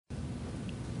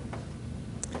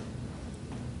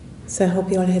So I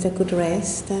hope you all had a good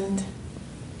rest and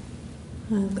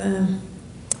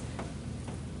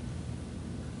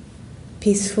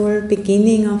peaceful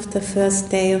beginning of the first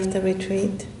day of the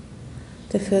retreat,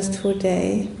 the first full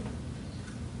day.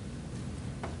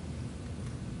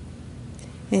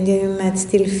 And you might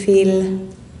still feel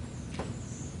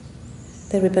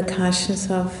the repercussions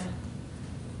of,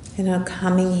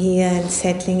 coming here and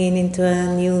settling into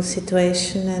a new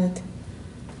situation and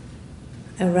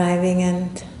arriving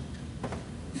and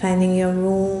finding your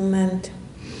room and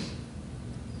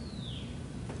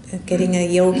getting a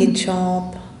yogi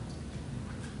job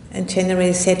and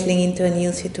generally settling into a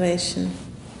new situation.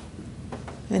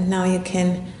 And now you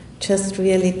can just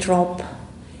really drop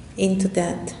into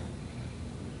that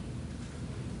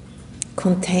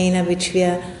container which we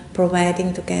are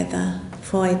providing together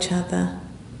for each other.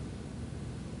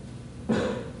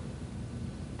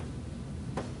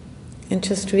 And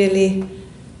just really,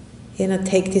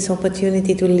 take this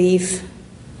opportunity to leave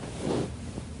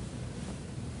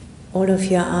all of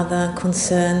your other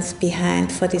concerns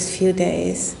behind for these few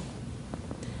days.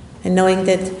 And knowing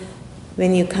that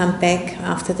when you come back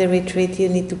after the retreat, you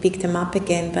need to pick them up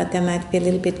again, but there might be a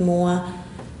little bit more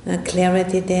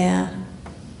clarity there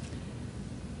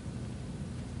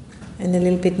and a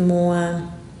little bit more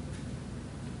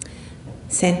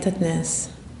centeredness.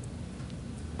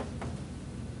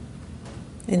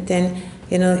 And then,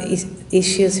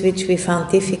 issues which we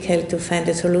found difficult to find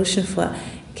a solution for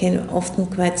can often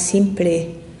quite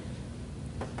simply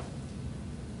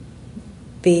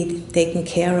be taken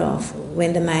care of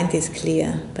when the mind is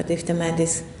clear. But if the mind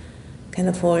is kind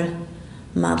of all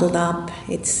muddled up,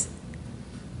 it's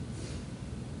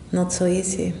not so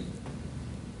easy.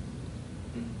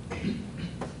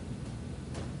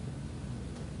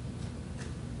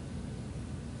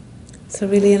 So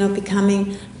really,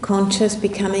 becoming conscious,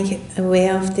 becoming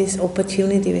aware of this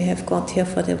opportunity we have got here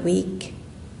for the week.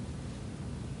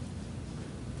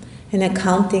 And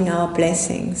accounting our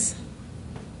blessings.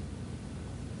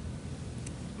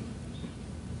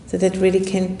 So that really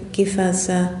can give us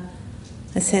a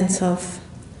sense of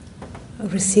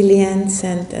resilience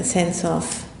and a sense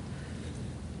of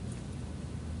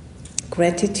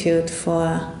gratitude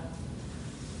for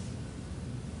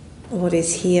what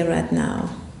is here right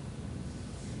now.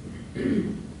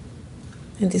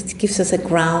 And this gives us a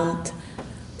ground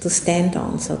to stand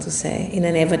on, so to say, in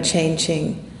an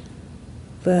ever-changing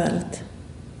world.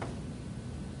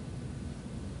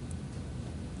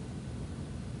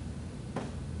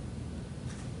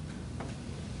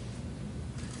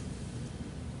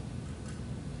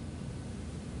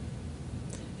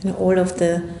 All of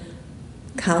the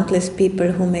countless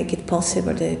people who make it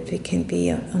possible that we can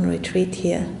be on retreat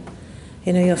here.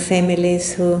 Your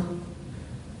families whom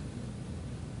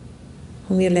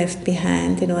you left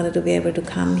behind in order to be able to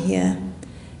come here.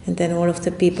 And then all of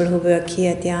the people who work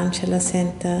here at the Angela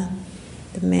Center,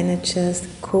 the managers, the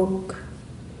cook,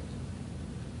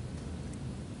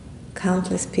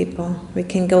 countless people. We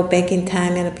can go back in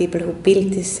time, people who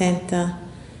built this center,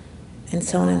 and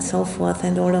so on and so forth,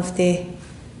 and all of the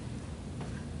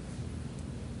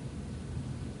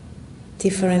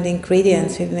different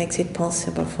ingredients which makes it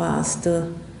possible for us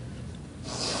to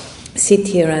sit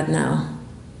here right now.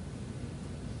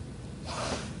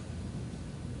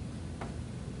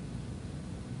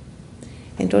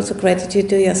 And also gratitude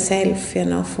to yourself,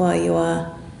 for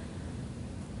your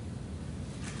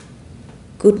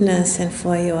goodness and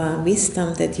for your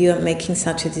wisdom that you are making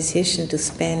such a decision to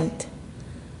spend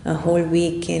a whole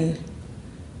week in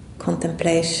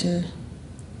contemplation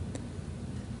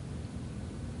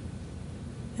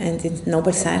and in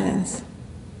noble silence.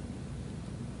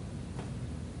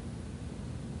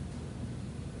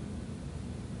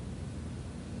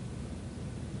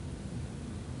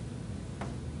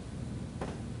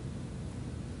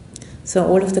 So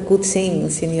all of the good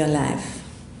things in your life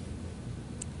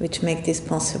which make this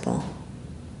possible.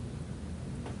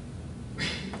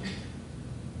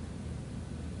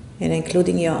 And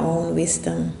including your own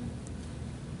wisdom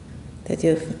that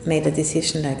you've made a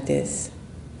decision like this.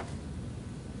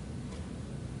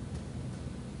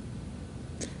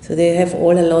 So you have a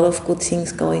lot of good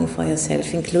things going for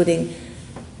yourself, including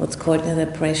what's called the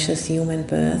precious human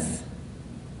birth.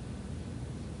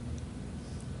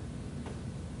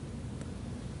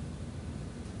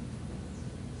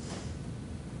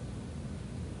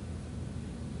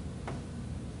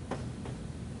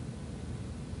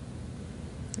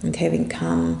 And having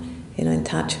come, in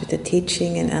touch with the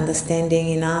teaching and understanding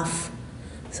enough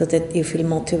so that you feel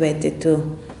motivated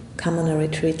to come on a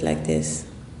retreat like this.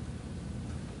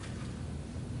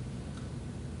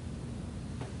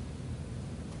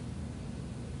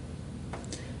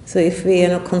 So if we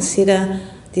consider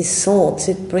these thoughts,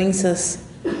 it brings us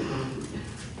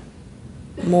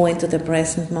more into the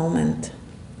present moment.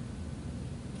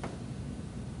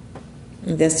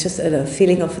 And there's just a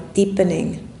feeling of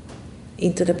deepening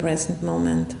into the present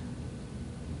moment,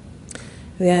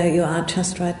 where you are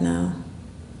just right now.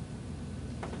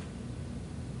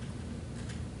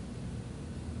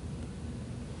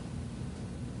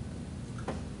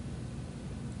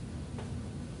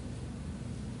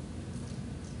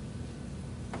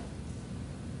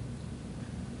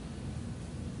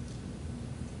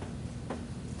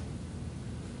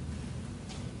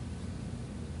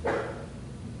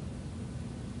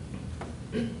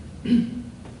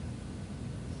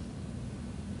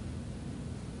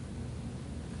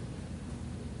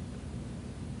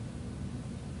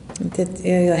 That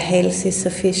your health is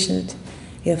sufficient,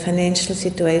 your financial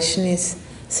situation is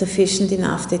sufficient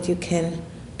enough that you can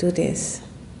do this.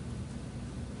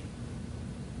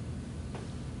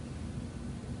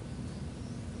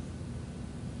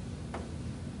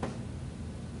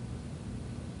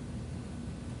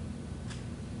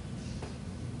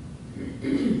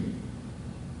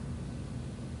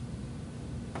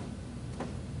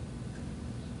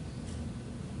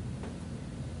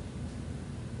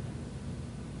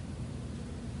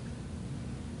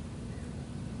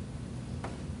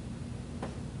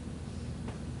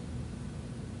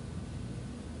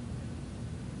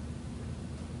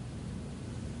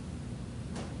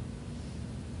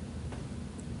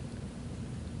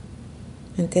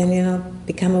 And then,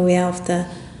 become aware of the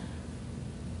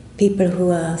people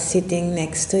who are sitting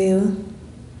next to you.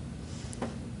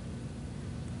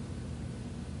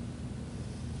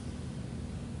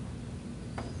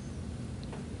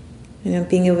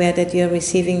 Being aware that you're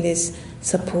receiving this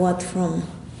support from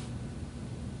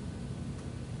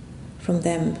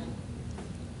them.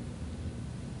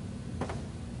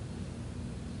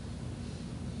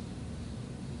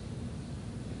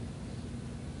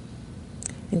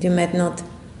 And you might not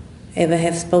ever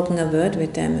have spoken a word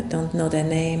with them, you don't know their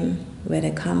name, where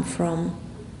they come from.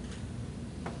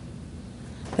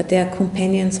 But they are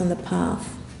companions on the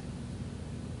path.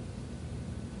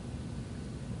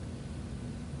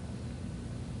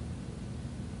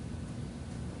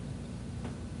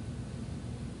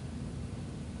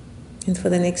 And for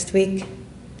the next week,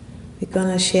 we're going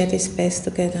to share this space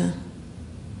together.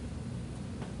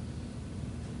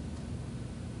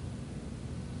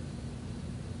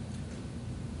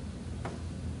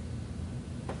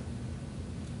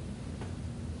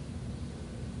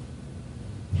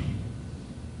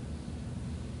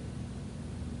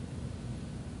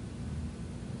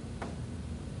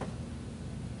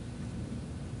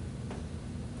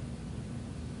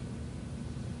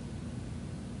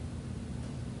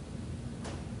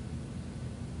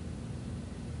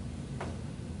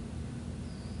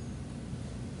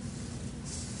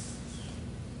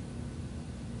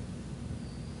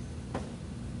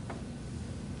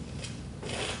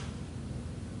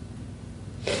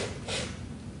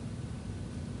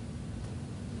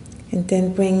 And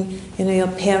then bring, your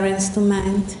parents to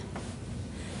mind,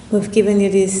 who have given you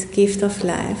this gift of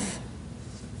life.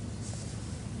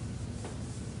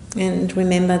 And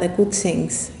remember the good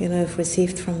things, you've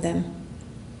received from them.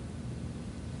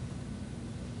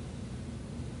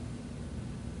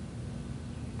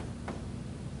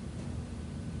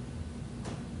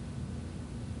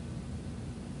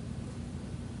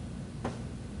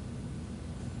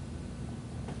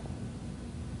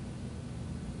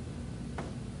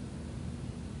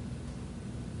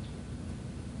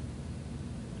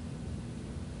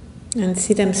 And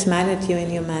see them smile at you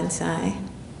in your mind's eye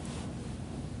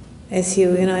as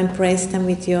you, embrace them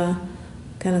with your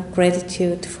kind of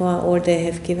gratitude for all they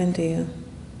have given to you.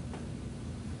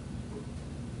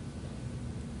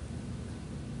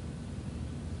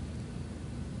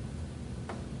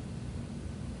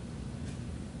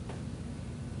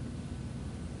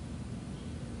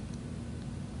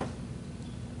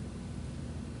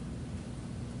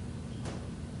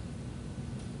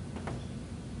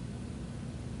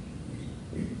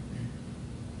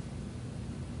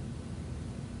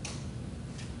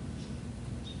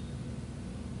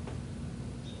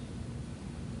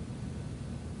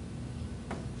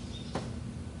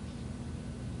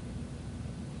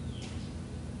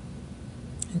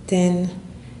 Then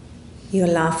your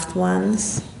loved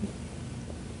ones,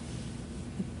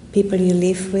 people you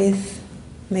live with,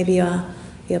 maybe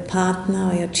your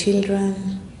partner or your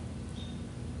children.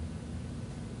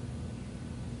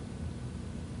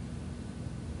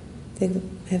 They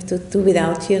have to do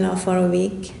without you now for a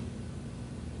week.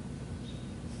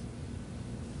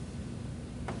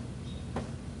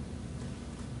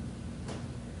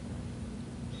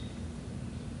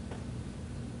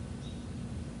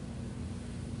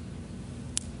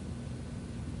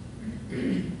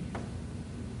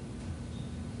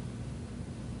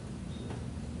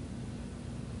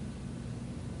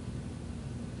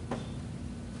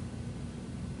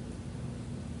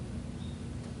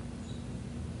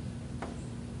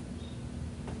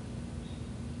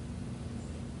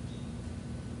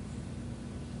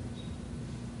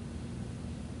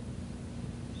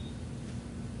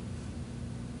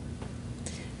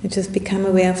 And just become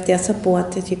aware of their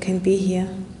support, that you can be here.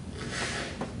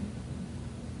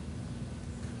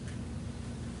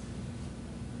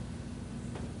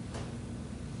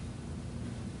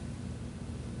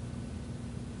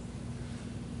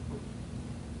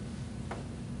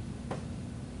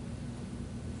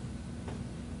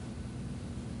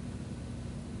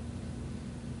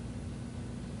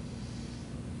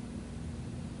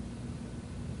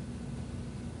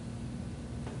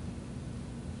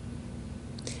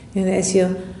 And as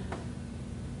you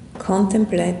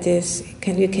contemplate this,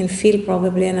 you can feel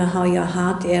probably how your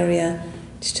heart area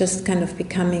is just kind of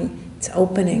becoming, it's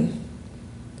opening.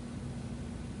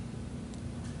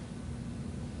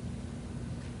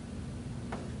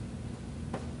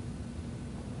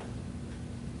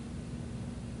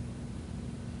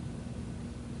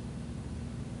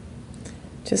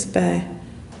 Just by,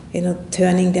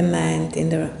 turning the mind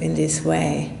in this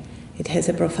way, it has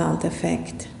a profound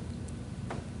effect.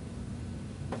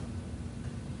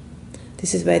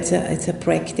 This is why it's a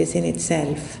practice in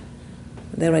itself,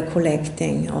 the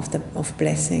recollecting of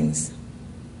blessings.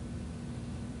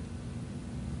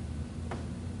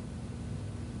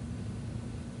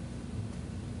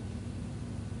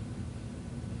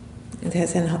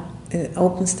 It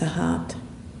opens the heart.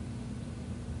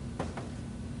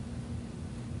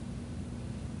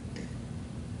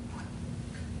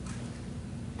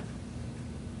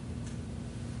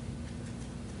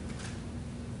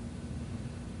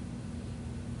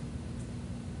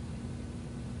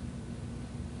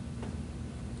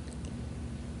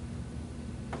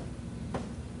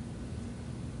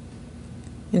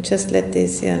 And just let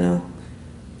this,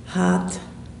 heart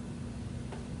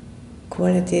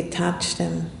quality touch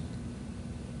them.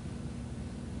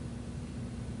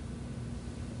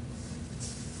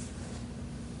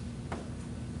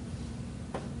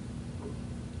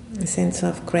 A sense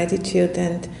of gratitude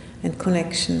and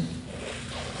connection.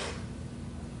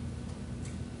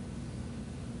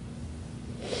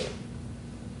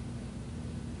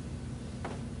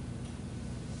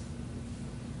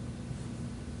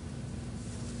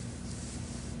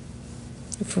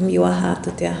 From your heart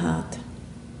to their heart.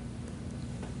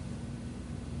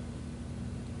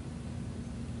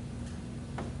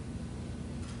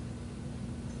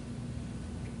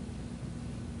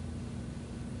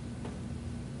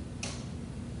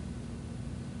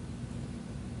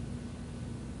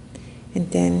 And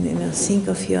then, think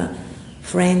of your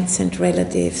friends and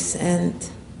relatives and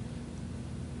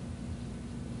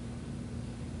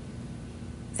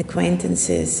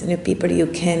acquaintances, people you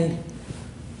can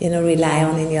rely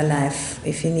on in your life.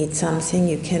 If you need something,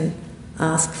 you can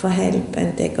ask for help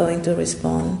and they're going to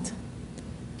respond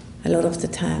a lot of the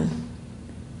time.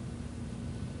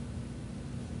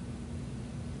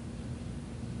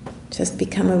 Just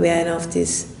become aware of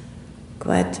this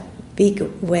quite big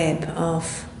web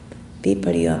of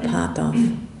people you are part of.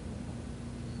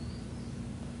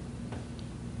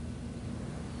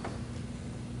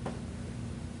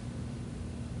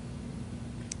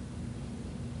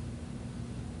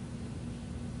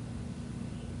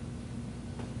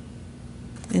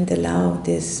 And allow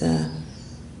this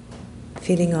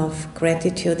feeling of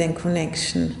gratitude and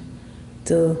connection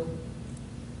to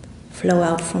flow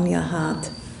out from your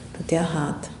heart to their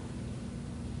heart.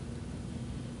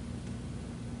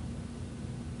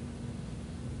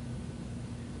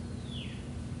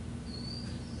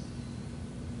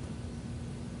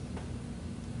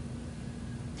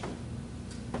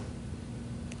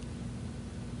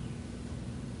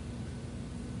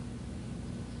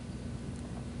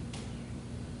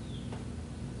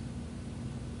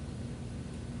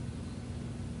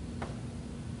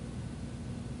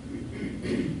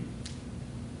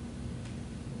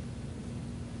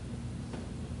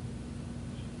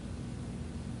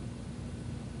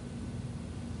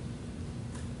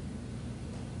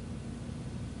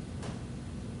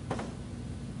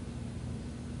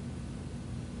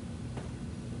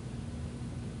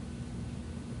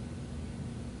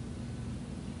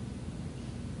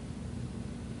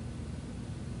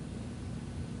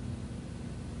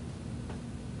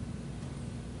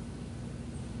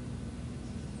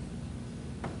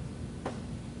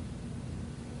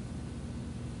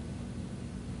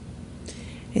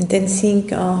 And then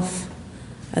think of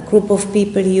a group of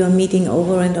people you are meeting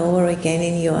over and over again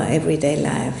in your everyday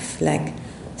life, like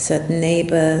certain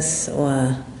neighbors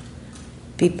or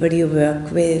people you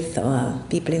work with or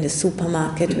people in the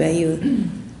supermarket where you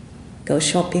go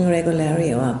shopping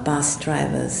regularly, or bus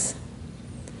drivers.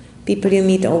 People you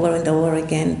meet over and over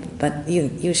again, but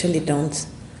you usually don't,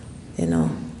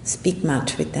 speak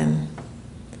much with them.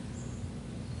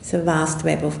 It's a vast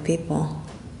web of people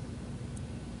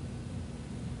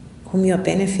whom you are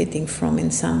benefiting from in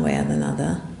some way or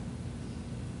another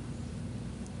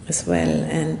as well,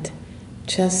 and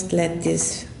just let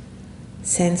this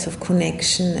sense of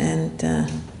connection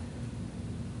and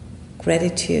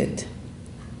gratitude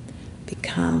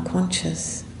become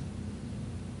conscious.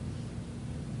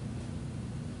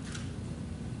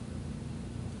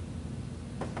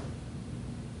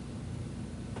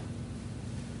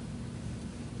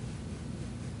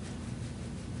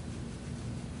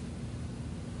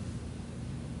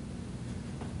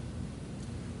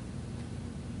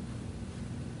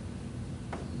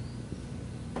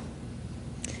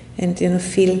 And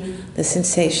feel the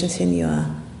sensations in your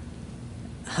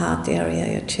heart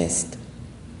area, your chest.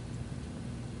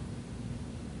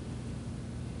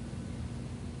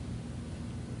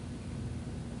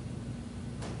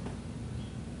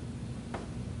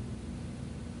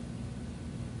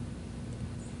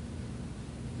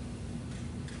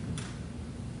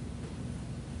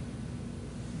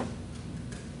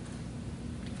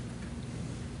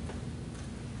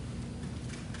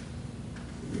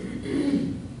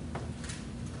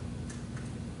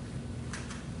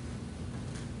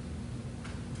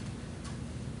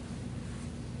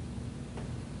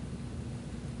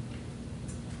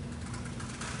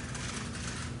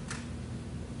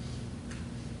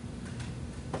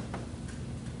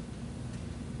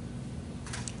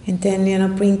 And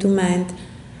then, bring to mind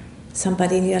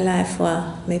somebody in your life,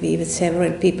 or maybe even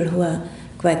several people who are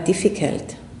quite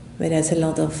difficult, where there's a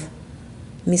lot of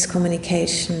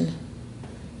miscommunication,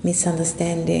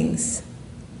 misunderstandings,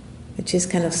 which is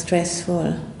kind of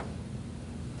stressful.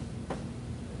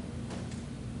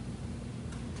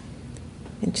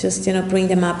 And just, bring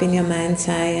them up in your mind's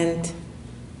eye, and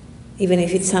even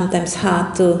if it's sometimes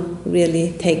hard to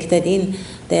really take that in,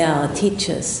 they are our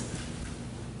teachers.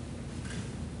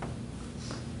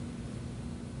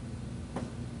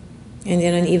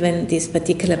 And even this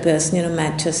particular person,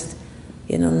 might just,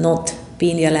 not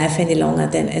be in your life any longer.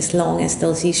 Then, as long as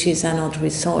those issues are not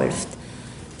resolved,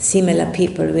 similar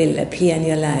people will appear in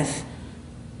your life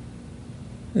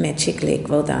magically,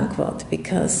 quote unquote,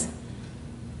 because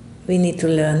we need to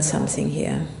learn something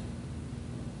here.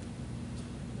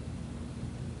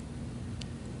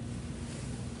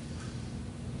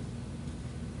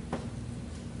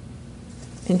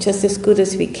 And just as good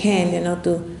as we can,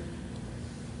 to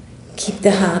keep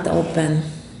the heart open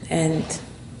and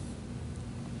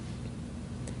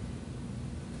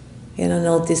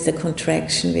notice the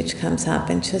contraction which comes up,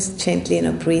 and just gently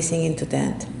breathing into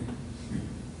that.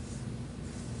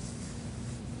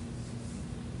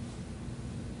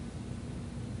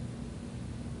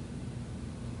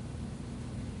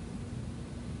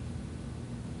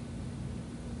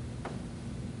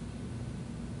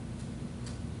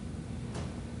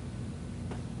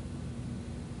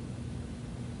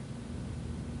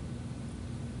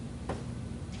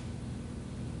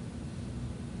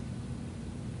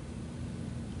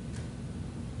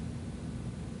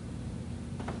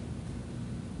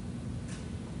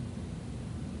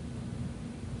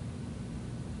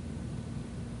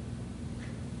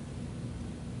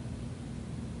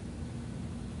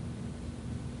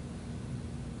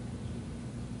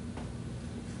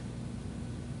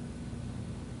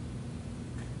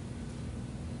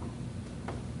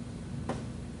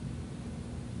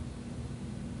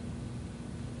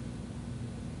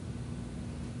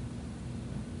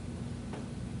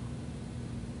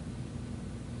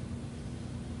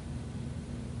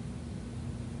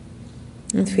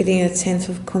 And feeling that sense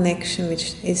of connection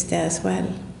which is there as well.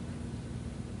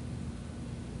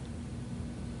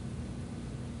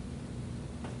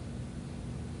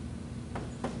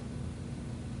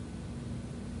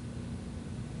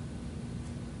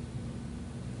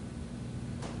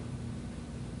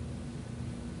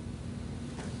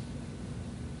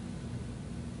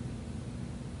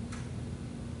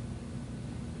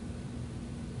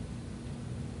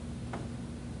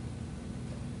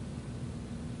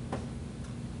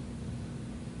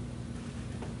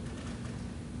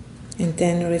 And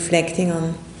then reflecting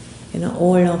on,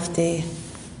 all of the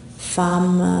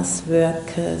farmers,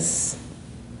 workers,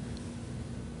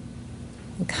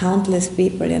 and countless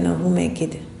people, who make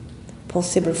it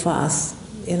possible for us,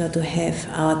 to have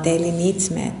our daily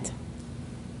needs met.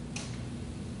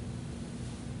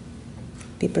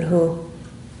 People who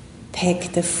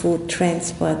pack the food,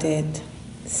 transport it,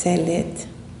 sell it,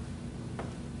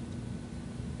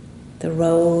 the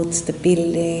roads, the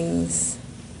buildings.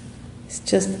 It's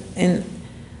just a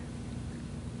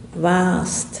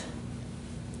vast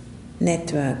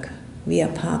network we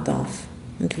are part of,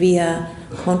 and we are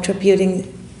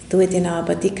contributing to it in our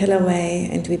particular way,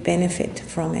 and we benefit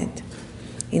from it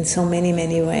in so many,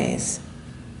 many ways.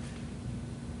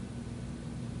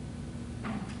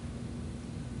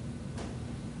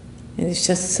 And it's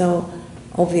just so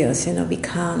obvious, we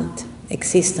can't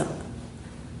exist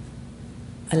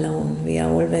alone. We are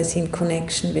always in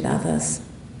connection with others.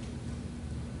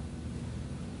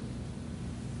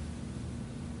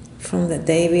 From the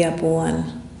day we are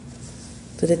born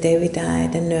to the day we die,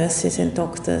 the nurses and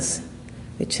doctors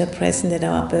which are present at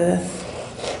our birth,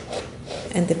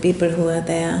 and the people who are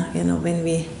there, when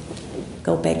we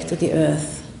go back to the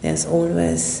earth, there's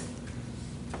always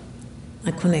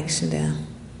a connection there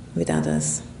with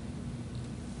others.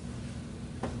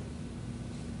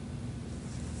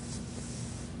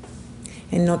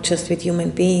 And not just with human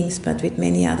beings, but with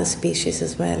many other species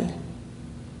as well.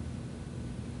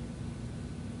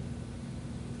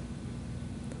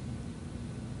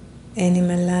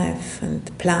 Animal life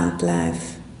and plant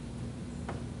life.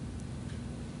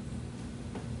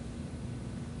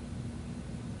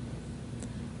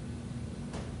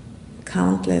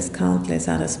 Countless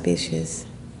other species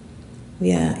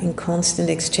we are in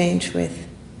constant exchange with.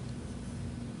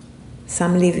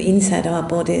 Some live inside our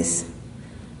bodies,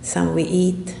 some we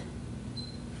eat.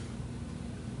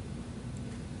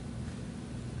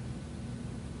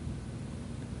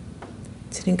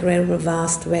 It's an incredible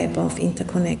vast web of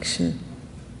interconnection.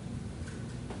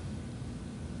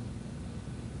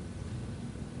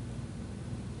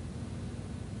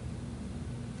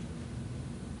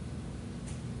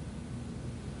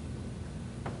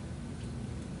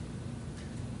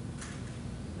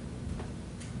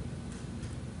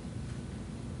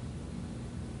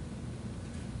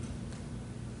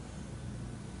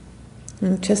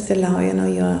 And just allow,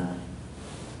 your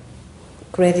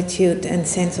gratitude and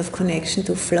sense of connection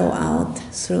to flow out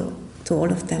through to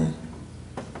all of them.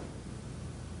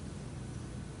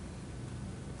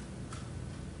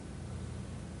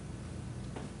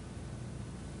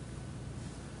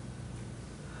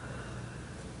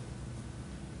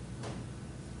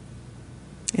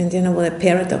 And what a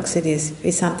paradox it is.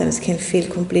 We sometimes can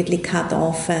feel completely cut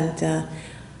off and,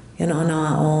 on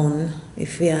our own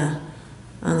if we are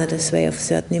under the sway of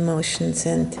certain emotions,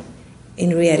 and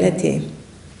in reality,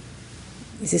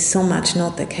 this is so much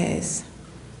not the case.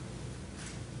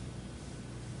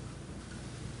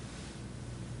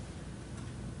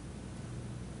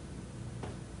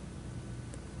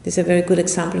 This is a very good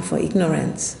example for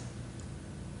ignorance.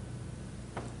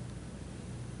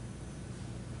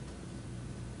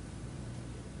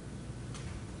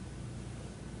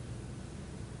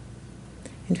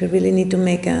 And we really need to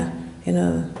make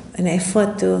an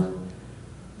effort to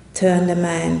turn the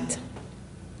mind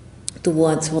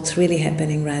towards what's really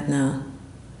happening right now.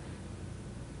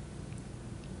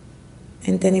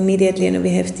 And then immediately, we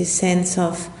have this sense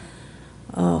of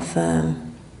that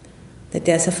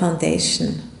there's a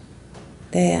foundation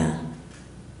there,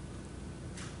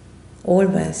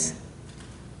 always.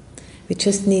 We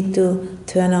just need to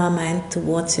turn our mind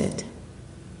towards it.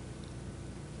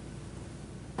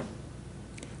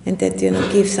 And that,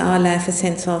 gives our life a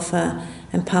sense of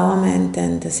empowerment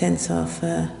and a sense of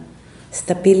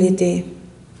stability.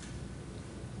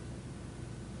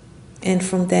 And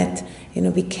from that,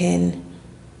 we can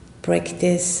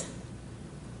practice,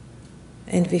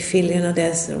 and we feel,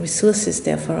 there's resources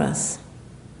there for us.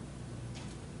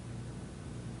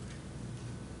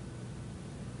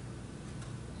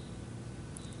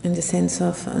 And the sense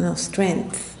of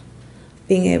strength,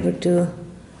 being able to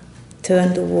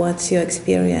turn towards your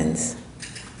experience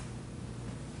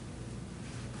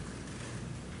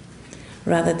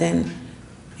rather than,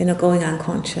 going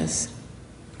unconscious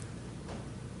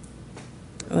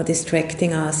or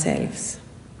distracting ourselves.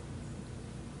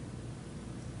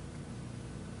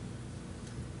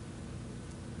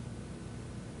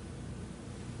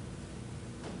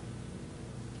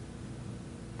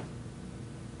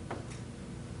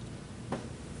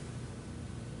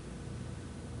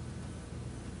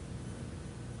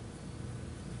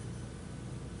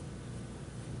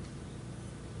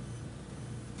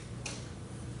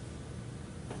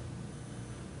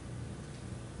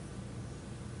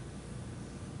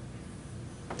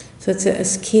 So it's a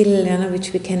skill,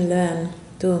 which we can learn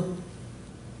to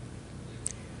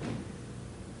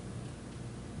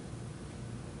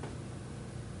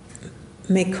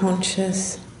make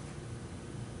conscious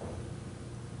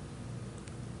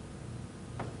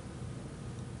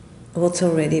what's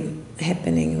already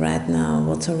happening right now,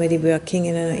 what's already working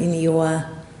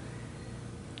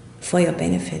for your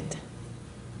benefit,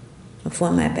 or for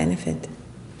my benefit.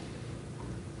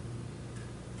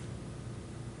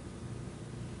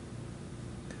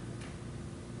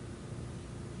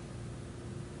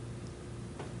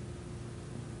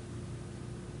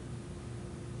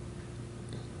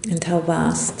 And how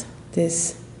vast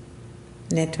this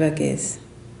network is,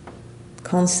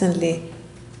 constantly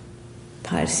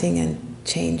pulsing and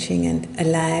changing and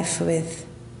alive with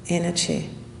energy.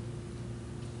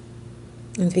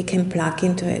 And we can plug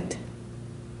into it.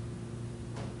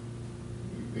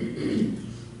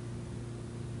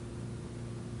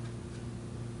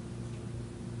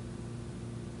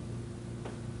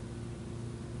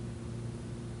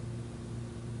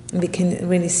 We can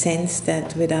really sense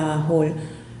that with our whole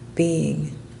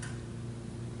being.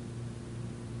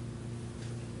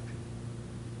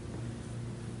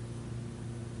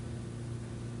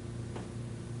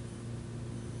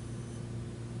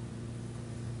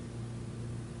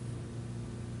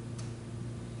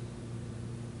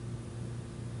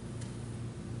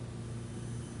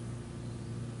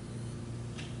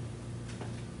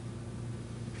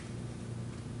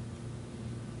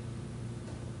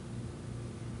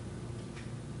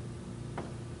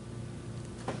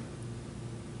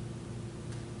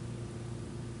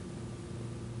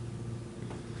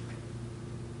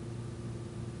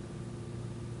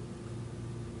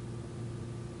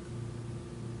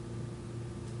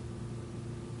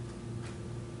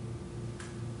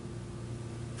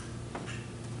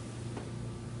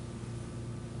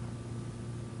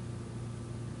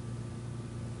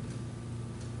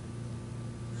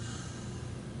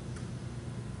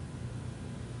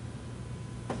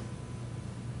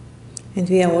 And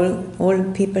we are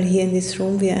all people here in this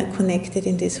room, we are connected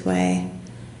in this way,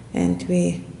 and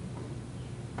we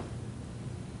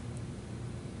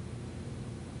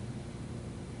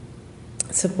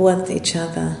support each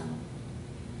other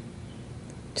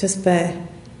just by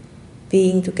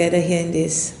being together here in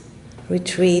this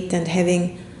retreat and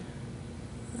having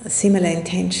a similar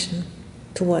intention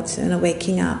towards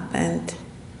waking up and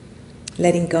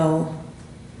letting go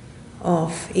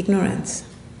of ignorance.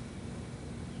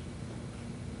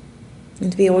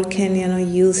 And we all can,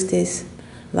 use this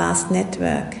vast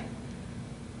network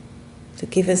to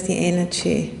give us the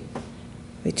energy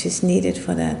which is needed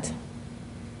for that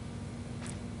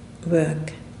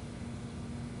work.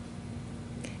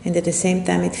 And at the same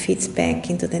time, it feeds back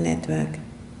into the network.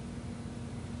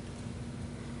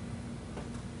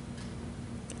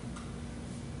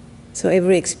 So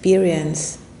every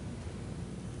experience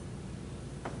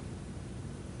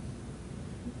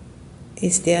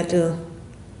is there to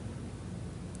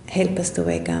help us to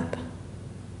wake up.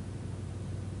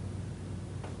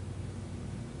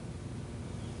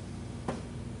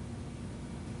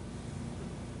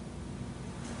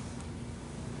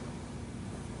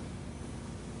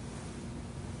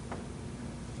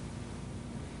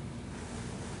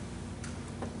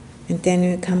 And then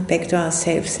we come back to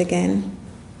ourselves again.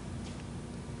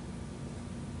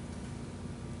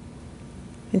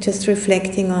 And just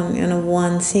reflecting on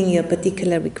one thing you're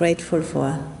particularly grateful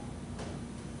for.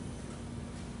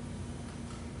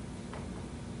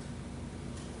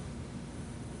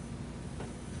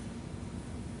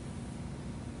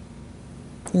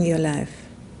 In your life.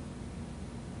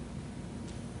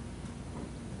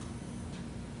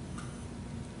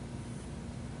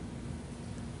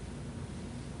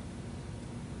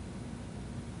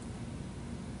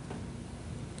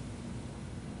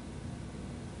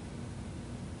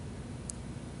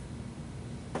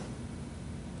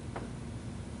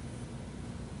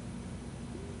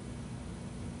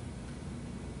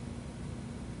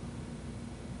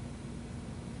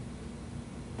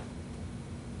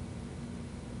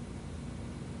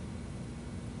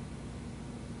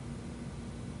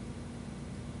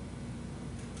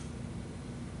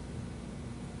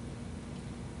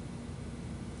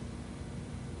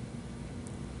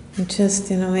 And just,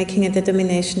 making a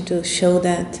determination to show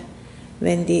that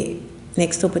when the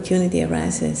next opportunity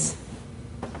arises.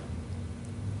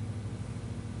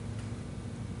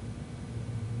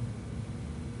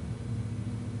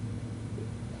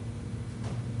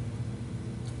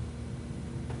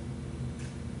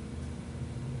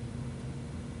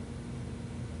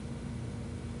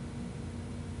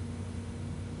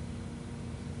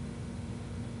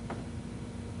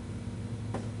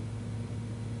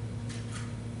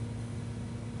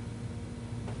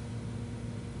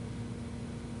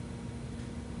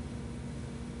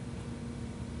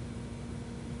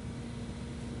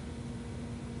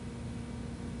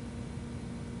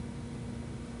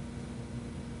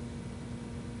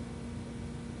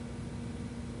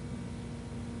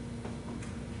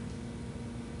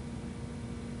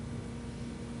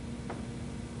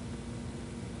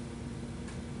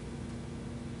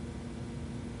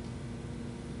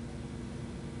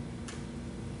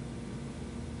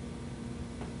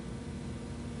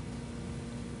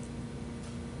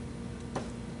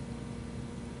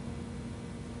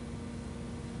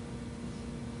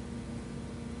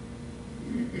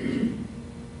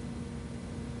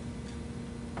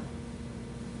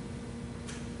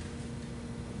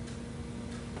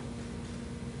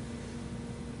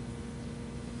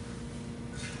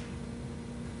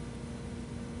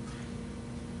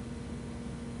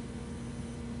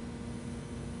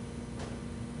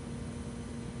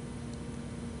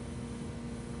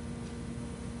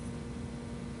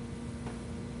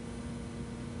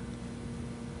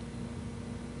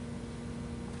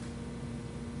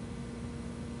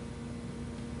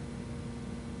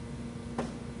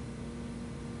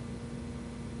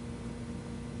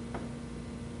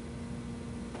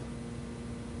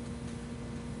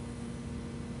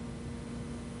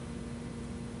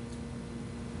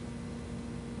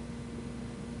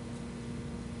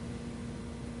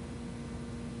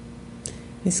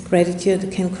 This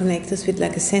gratitude can connect us with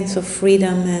like a sense of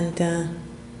freedom and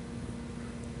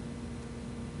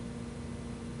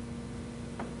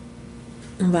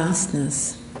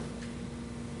vastness.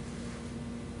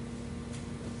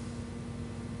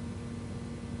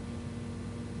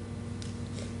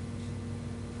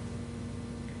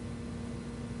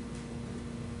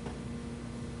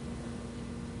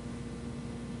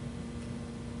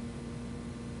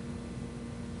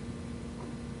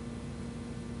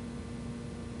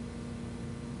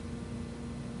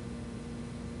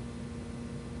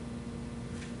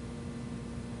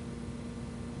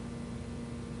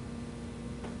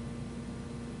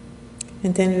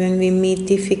 And then when we meet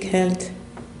difficult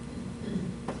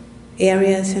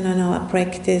areas in our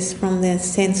practice from the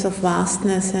sense of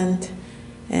vastness and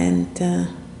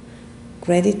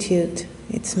gratitude,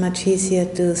 it's much easier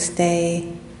to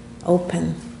stay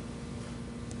open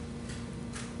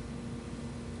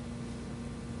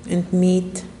and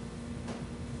meet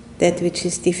that which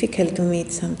is difficult to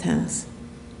meet sometimes.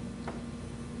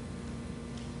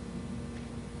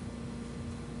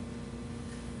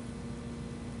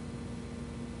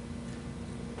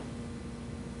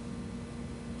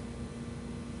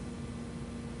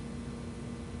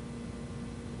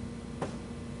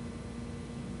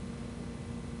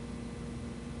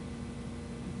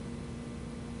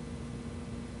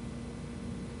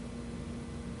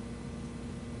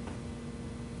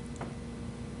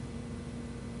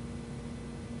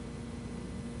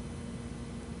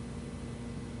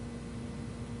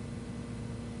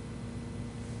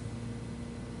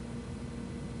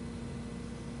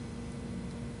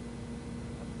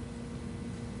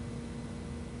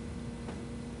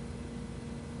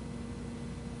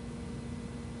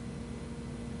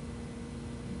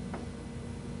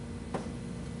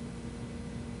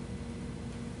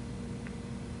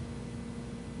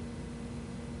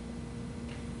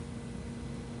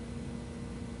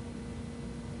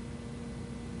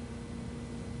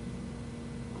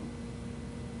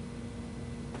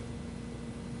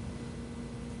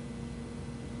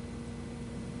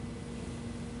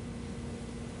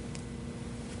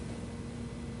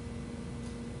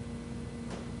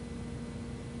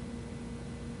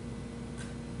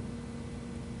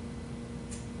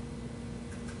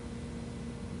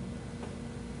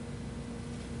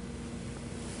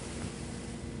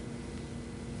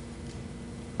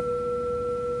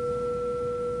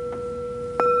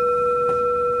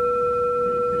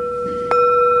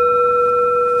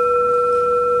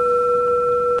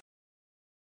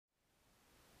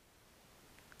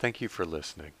 Thank you for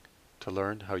listening. To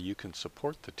learn how you can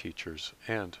support the teachers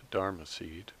and Dharma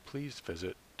Seed, please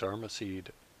visit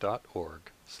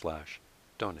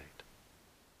dharmaseed.org/donate.